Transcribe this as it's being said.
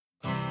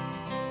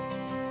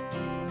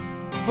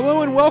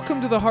Hello and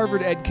welcome to the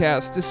Harvard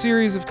EdCast, a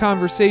series of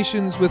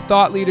conversations with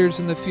thought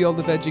leaders in the field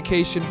of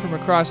education from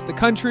across the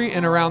country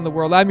and around the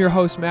world. I'm your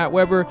host, Matt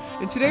Weber,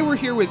 and today we're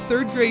here with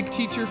third grade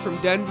teacher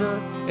from Denver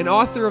and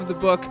author of the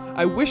book,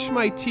 I Wish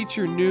My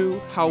Teacher Knew,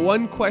 How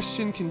One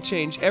Question Can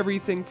Change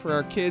Everything for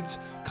Our Kids.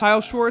 Kyle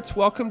Schwartz,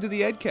 welcome to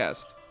the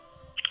EdCast.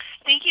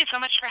 Thank you so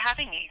much for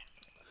having me.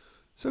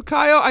 So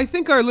Kyle, I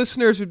think our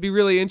listeners would be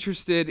really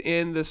interested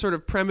in the sort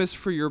of premise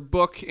for your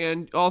book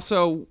and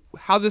also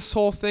how this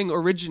whole thing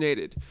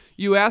originated.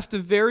 You asked a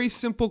very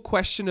simple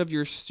question of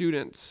your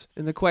students,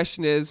 and the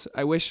question is,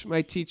 I wish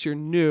my teacher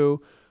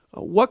knew.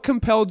 What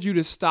compelled you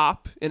to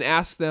stop and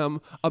ask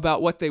them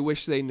about what they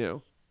wish they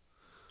knew?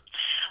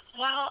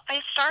 Well,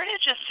 I started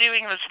just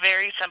doing this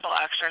very simple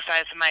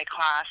exercise in my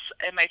class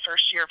in my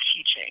first year of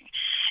teaching.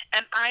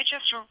 And I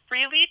just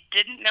really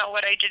didn't know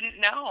what I didn't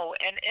know.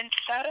 And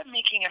instead of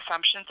making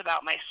assumptions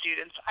about my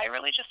students, I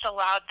really just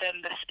allowed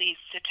them the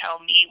space to tell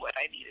me what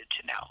I needed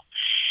to know.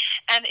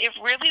 And it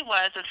really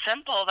was as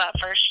simple that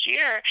first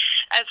year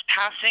as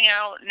passing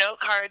out note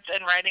cards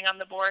and writing on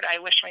the board, I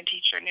wish my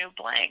teacher knew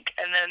blank.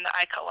 And then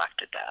I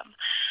collected them.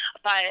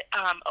 But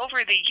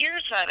over the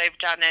years that I've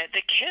done it,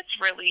 the kids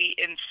really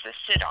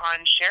insisted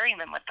on sharing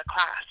them with the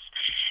class.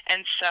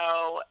 And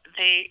so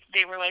they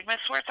were like, Miss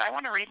Schwartz, I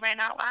want to read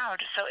mine out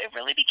loud. So it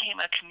really became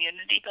a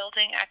community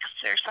building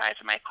exercise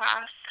in my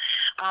class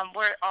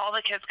where all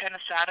the kids kind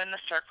of sat in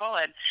a circle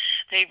and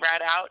they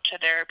read out to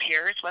their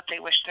peers what they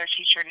wish their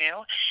teacher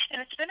knew.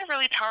 And it's been a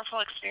really powerful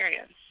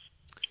experience.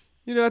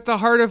 You know, at the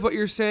heart of what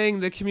you're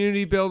saying, the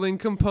community building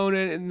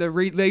component and the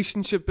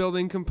relationship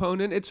building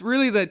component, it's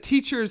really the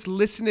teachers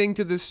listening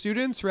to the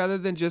students rather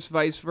than just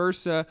vice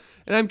versa.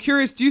 And I'm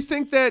curious, do you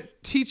think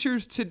that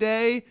teachers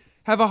today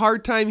have a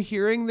hard time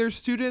hearing their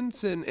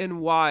students and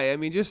why? I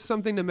mean, just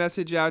something to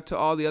message out to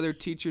all the other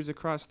teachers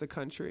across the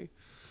country.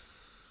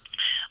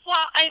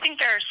 Well, I think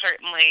there are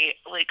certainly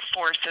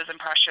forces and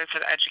pressures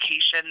of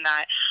education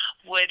that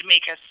would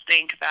make us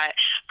think that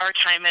our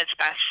time is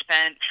best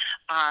spent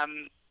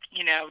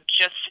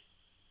just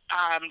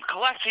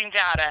collecting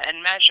data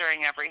and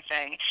measuring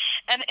everything.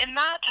 And in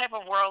that type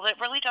of world, it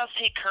really does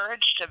take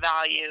courage to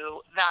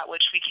value that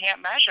which we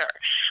can't measure.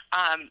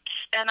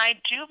 And I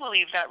do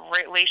believe that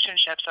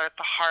relationships are at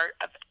the heart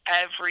of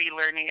every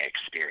learning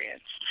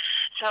experience.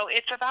 So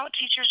it's about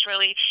teachers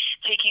really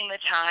taking the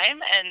time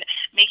and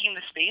making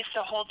the space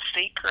to hold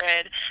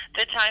sacred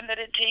the time that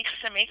it takes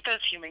to make those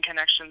human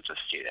connections with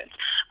students.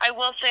 I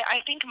will say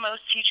I think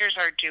most teachers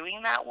are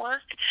doing that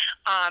work,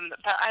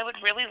 but I would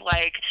really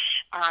like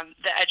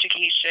the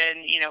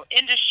education,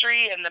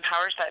 industry and the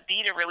powers that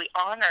be to really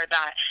honor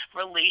that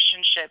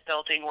relationship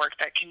building work,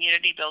 that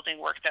community building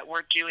work that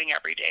we're doing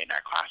every day in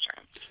our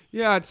classroom.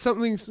 Yeah, it's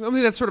something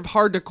that's sort of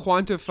hard to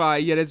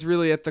quantify, yet it's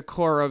really at the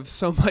core of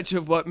so much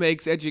of what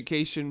makes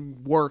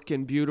education work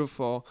and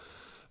beautiful.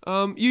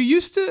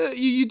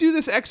 You do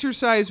this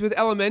exercise with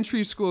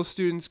elementary school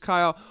students,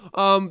 Kyle.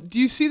 Do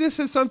you see this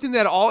as something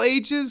that all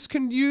ages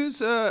can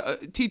use,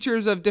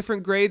 teachers of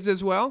different grades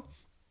as well?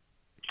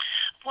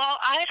 Well,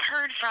 I've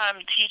heard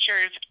from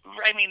teachers,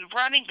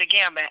 running the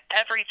gamut,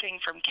 everything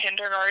from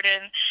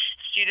kindergarten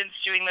students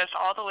doing this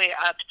all the way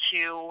up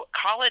to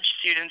college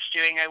students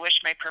doing I wish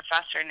my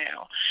professor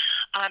knew.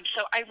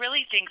 So I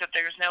really think that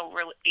there's no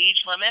real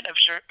age limit.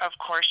 Of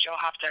course, you'll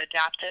have to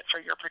adapt it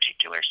for your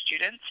particular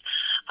students.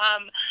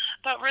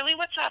 But really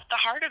what's at the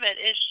heart of it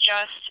is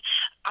just,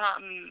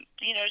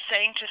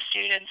 saying to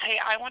students, hey,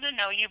 I want to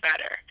know you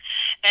better.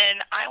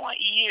 And I want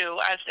you,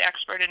 as the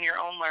expert in your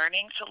own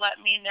learning, to let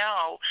me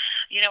know,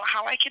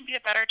 how I can be a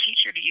better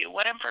teacher to you.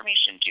 What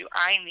information do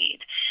I need?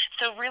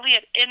 So really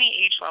at any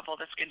age level,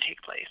 this can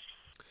take place.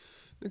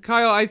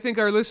 Kyle, I think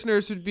our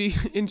listeners would be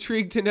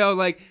intrigued to know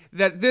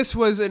that this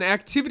was an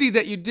activity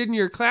that you did in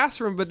your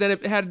classroom, but then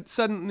it had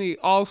suddenly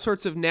all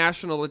sorts of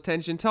national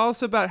attention. Tell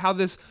us about how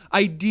this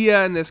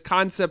idea and this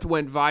concept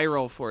went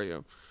viral for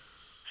you.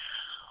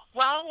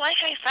 Well, like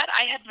I said,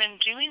 I had been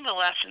doing the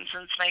lesson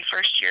since my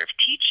first year of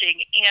teaching,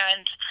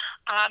 and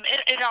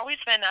it had always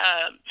been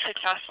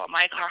successful in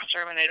my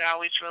classroom, and I'd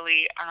always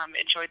really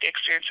enjoyed the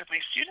experience with my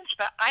students,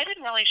 but I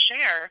didn't really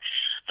share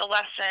the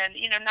lesson,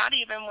 not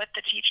even with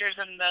the teachers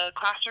in the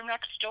classroom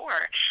next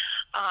door.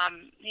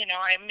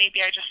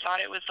 I just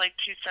thought it was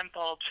too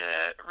simple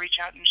to reach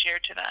out and share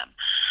to them.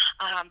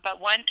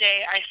 But one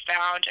day I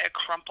found a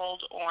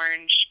crumpled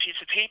orange piece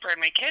of paper in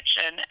my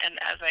kitchen,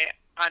 and as I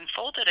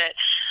unfolded it,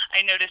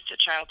 I noticed a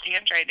child's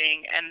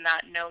handwriting, and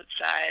that note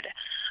said,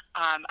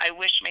 I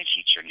wish my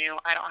teacher knew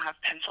I don't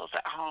have pencils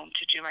at home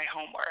to do my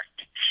homework.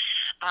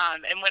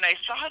 And when I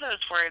saw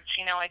those words,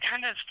 I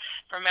kind of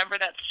remember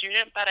that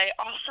student, but I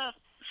also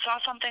saw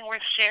something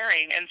worth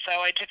sharing. And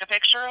so I took a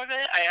picture of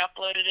it, I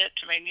uploaded it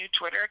to my new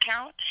Twitter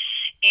account,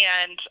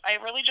 and I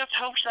really just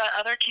hoped that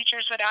other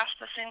teachers would ask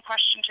the same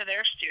question to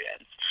their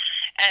students.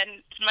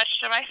 And much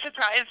to my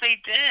surprise,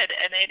 they did,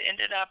 and it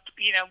ended up,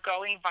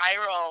 going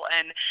viral.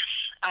 And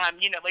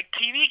Like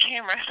TV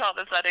cameras all of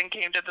a sudden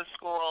came to the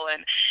school,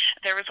 and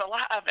there was a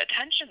lot of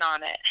attention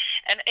on it.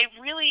 And it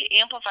really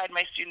amplified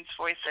my students'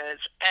 voices.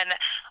 And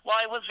while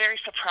I was very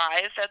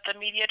surprised at the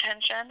media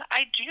attention,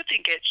 I do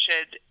think it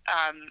should.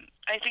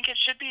 I think it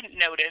should be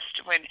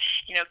noticed when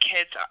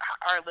kids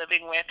are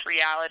living with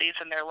realities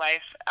in their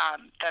life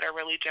that are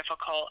really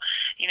difficult.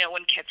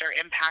 When kids are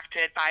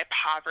impacted by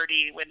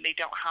poverty, when they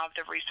don't have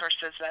the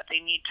resources that they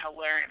need to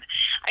learn.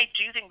 I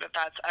do think that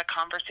that's a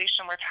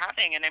conversation worth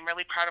having, and I'm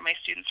really proud of my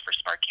students for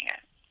sparking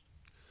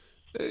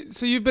it.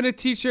 So you've been a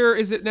teacher,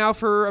 is it now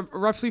for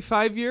roughly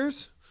 5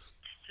 years?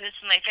 This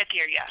is my 5th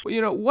year, yes.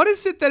 What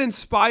is it that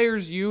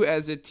inspires you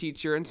as a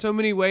teacher? In so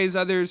many ways,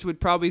 others would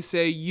probably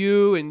say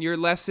you and your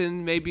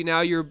lesson, maybe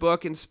now your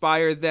book,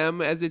 inspire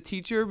them as a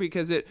teacher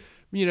because it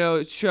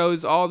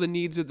shows all the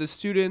needs of the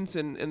students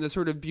and the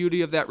sort of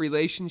beauty of that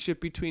relationship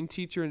between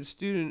teacher and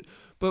student.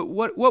 But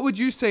what would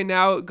you say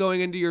now,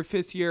 going into your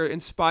 5th year,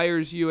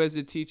 inspires you as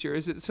a teacher?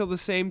 Is it still the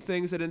same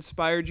things that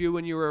inspired you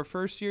when you were a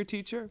first-year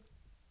teacher?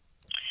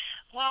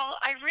 Well,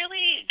 I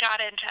really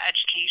got into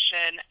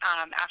education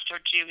after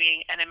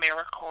doing an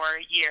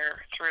AmeriCorps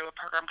year through a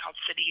program called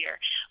City Year,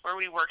 where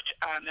we worked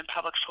in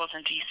public schools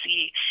in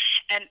D.C.,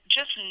 and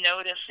just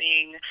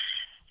noticing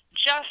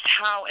just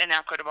how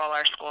inequitable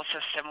our school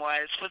system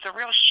was a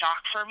real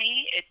shock for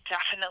me. It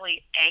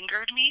definitely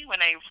angered me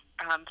when I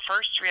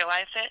first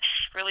realized it,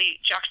 really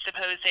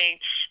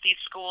juxtaposing these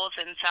schools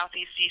in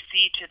Southeast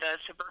DC to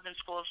the suburban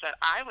schools that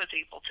I was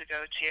able to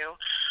go to.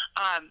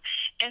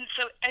 And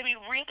so,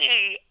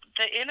 really,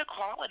 the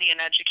inequality in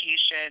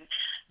education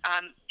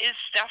is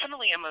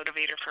definitely a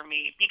motivator for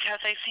me because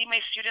I see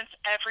my students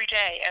every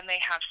day and they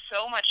have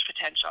so much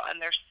potential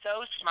and they're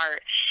so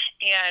smart.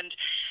 And,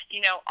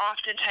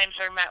 oftentimes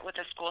they're met with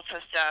a school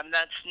system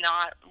that's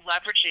not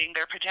leveraging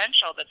their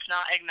potential, that's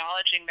not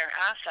acknowledging their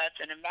assets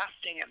and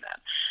investing in them.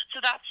 So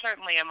that's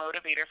certainly a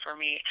motivator for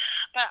me.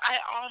 But I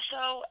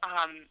also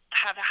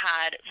have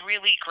had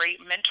really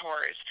great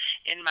mentors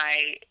in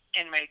my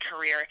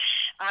career.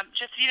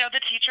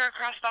 The teacher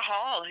across the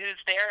hall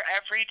who's there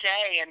every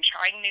day and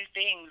trying new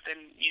things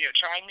and,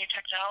 trying new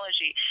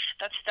technology.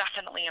 That's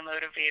definitely a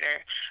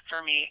motivator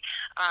for me.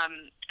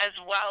 As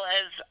well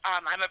as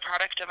I'm a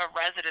product of a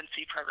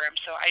residency program.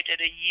 So I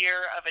did a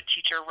year of a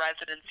teacher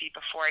residency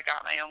before I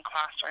got my own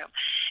classroom.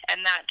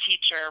 And that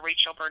teacher,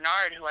 Rachel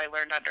Bernard, who I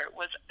learned under,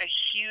 was a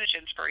huge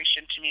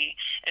inspiration to me.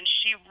 And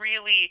she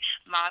really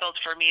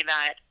modeled for me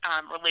that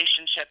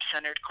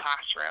relationship-centered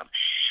classroom.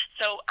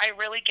 So I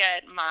really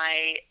get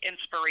my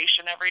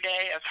inspiration every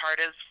day, as hard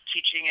as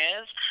teaching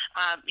is,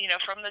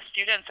 from the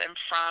students and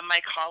from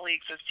my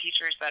colleagues as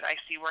teachers that I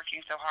see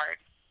working so hard.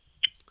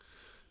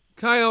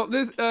 Kyle,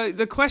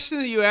 the question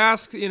that you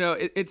asked,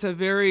 it's a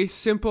very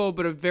simple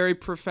but a very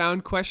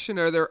profound question.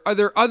 Are there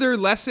other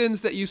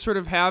lessons that you sort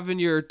of have in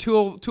your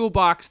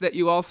toolbox that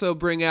you also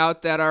bring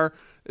out that are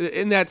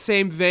in that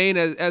same vein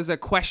as a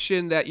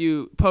question that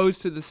you pose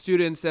to the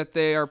students that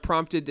they are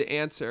prompted to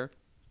answer?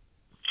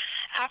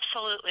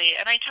 Absolutely.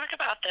 And I talk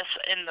about this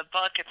in the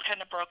book. It's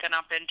kind of broken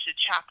up into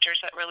chapters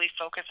that really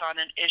focus on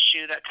an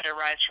issue that could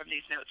arise from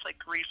these notes, like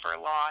grief or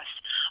loss,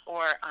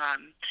 or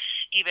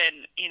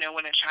even,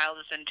 when a child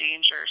is in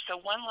danger.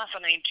 So one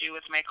lesson I do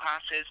with my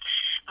class is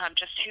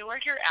just who are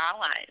your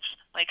allies?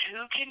 Like,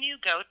 who can you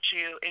go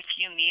to if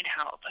you need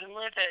help? Who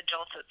are the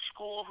adults at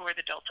school? Who are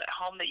the adults at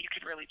home that you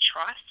can really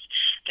trust,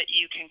 that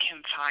you can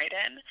confide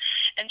in?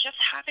 And just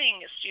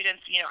having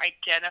students,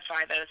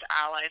 identify those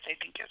allies, I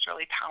think is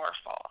really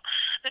powerful.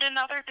 But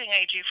another thing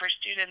I do for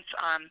students,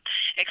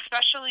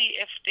 especially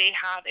if they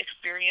have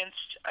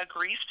experienced a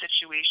grief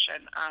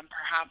situation,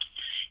 perhaps,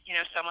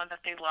 someone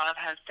that they love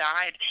has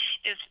died,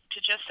 is to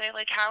just say,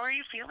 like, how are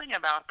you feeling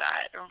about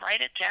that? And write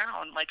it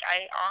down. Like,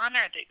 I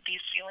honor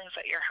these feelings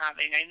that you're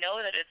having. I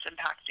know that it's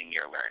impacting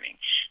your learning.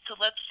 So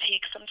let's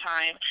take some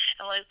time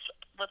and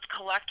let's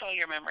collect all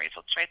your memories.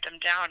 Let's write them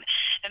down.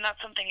 And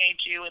that's something I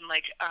do in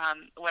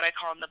what I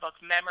call in the book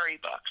memory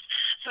books.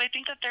 So I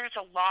think that there's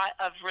a lot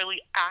of really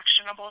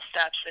actionable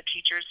steps that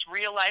teachers,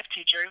 real life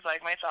teachers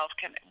like myself,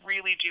 can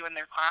really do in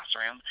their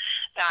classroom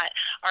that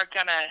are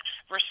going to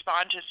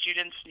respond to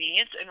students'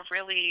 needs and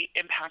really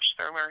impact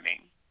their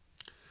learning.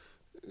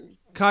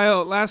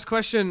 Kyle, last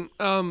question.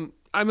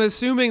 I'm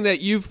assuming that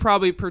you've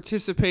probably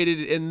participated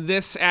in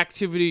this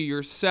activity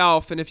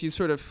yourself, and if you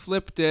sort of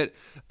flipped it,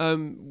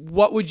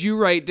 what would you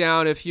write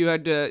down if you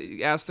had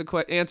to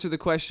answer the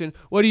question,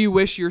 what do you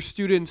wish your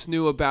students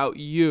knew about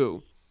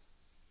you?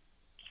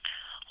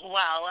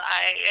 Well,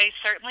 I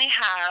certainly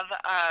have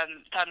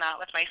done that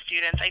with my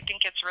students. I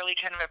think it's really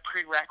kind of a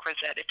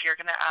prerequisite. If you're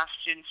going to ask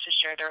students to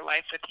share their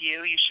life with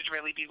you, you should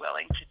really be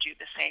willing to do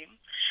the same.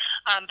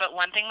 But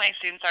one thing my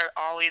students are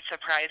always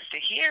surprised to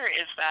hear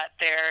is that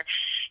their,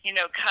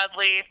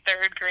 cuddly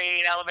third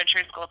grade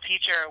elementary school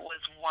teacher was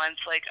once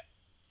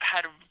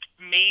had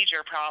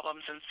major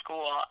problems in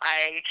school.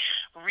 I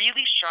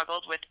really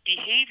struggled with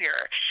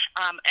behavior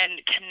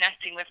and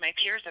connecting with my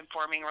peers and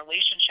forming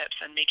relationships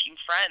and making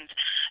friends.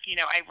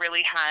 I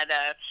really had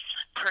a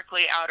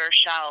prickly outer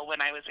shell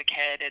when I was a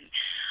kid, and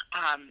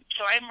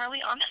So I'm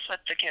really honest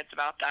with the kids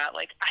about that.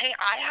 Like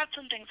I had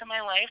some things in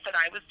my life that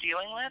I was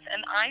dealing with,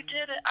 and I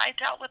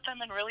dealt with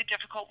them in really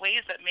difficult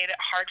ways that made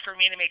it hard for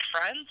me to make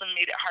friends and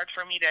made it hard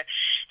for me to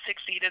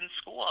succeed in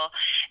school.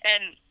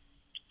 And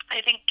I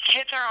think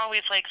kids are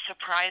always like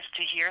surprised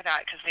to hear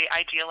that because they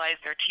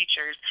idealize their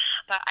teachers,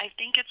 but I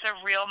think it's a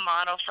real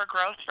model for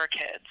growth for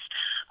kids.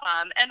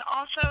 And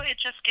also,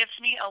 it just gives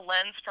me a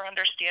lens for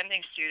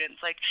understanding students.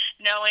 Like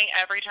knowing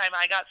every time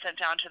I got sent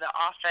down to the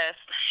office,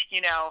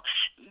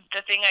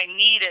 the thing I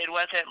needed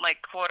wasn't like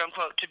quote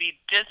unquote to be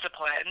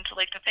disciplined.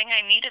 Like the thing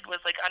I needed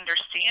was like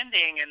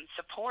understanding and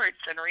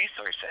supports and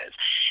resources.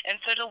 And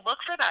so to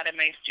look for that in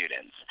my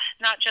students,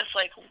 not just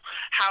like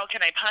how can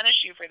I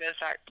punish you for this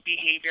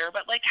behavior,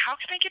 but like how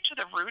can I get to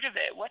the root of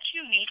it? What do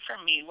you need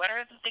from me? What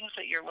are the things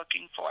that you're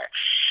looking for?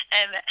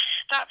 And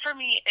that for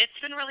me, it's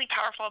been really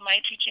powerful in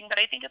my teaching, but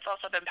I think it's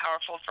also been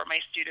powerful for my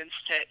students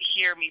to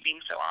hear me being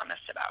so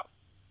honest about.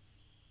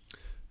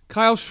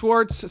 Kyle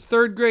Schwartz,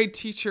 third grade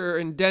teacher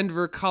in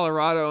Denver,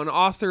 Colorado, and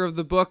author of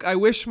the book, I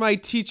Wish My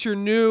Teacher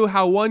Knew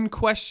How One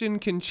Question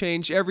Can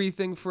Change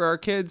Everything for Our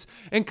Kids.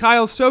 And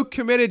Kyle's so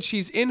committed,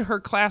 she's in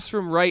her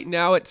classroom right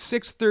now at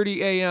 6:30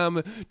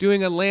 a.m.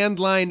 doing a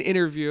landline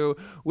interview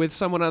with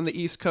someone on the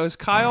East Coast.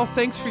 Kyle,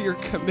 thanks for your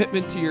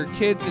commitment to your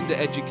kids and to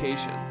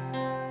education.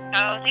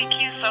 Oh, thank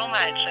you so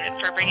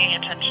much for bringing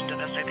attention to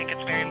this. I think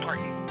it's very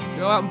important.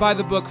 Go out and buy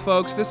the book,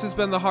 folks. This has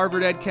been the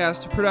Harvard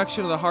EdCast, a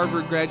production of the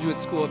Harvard Graduate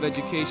School of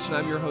Education.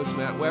 I'm your host,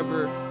 Matt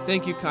Weber.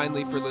 Thank you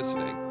kindly for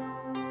listening.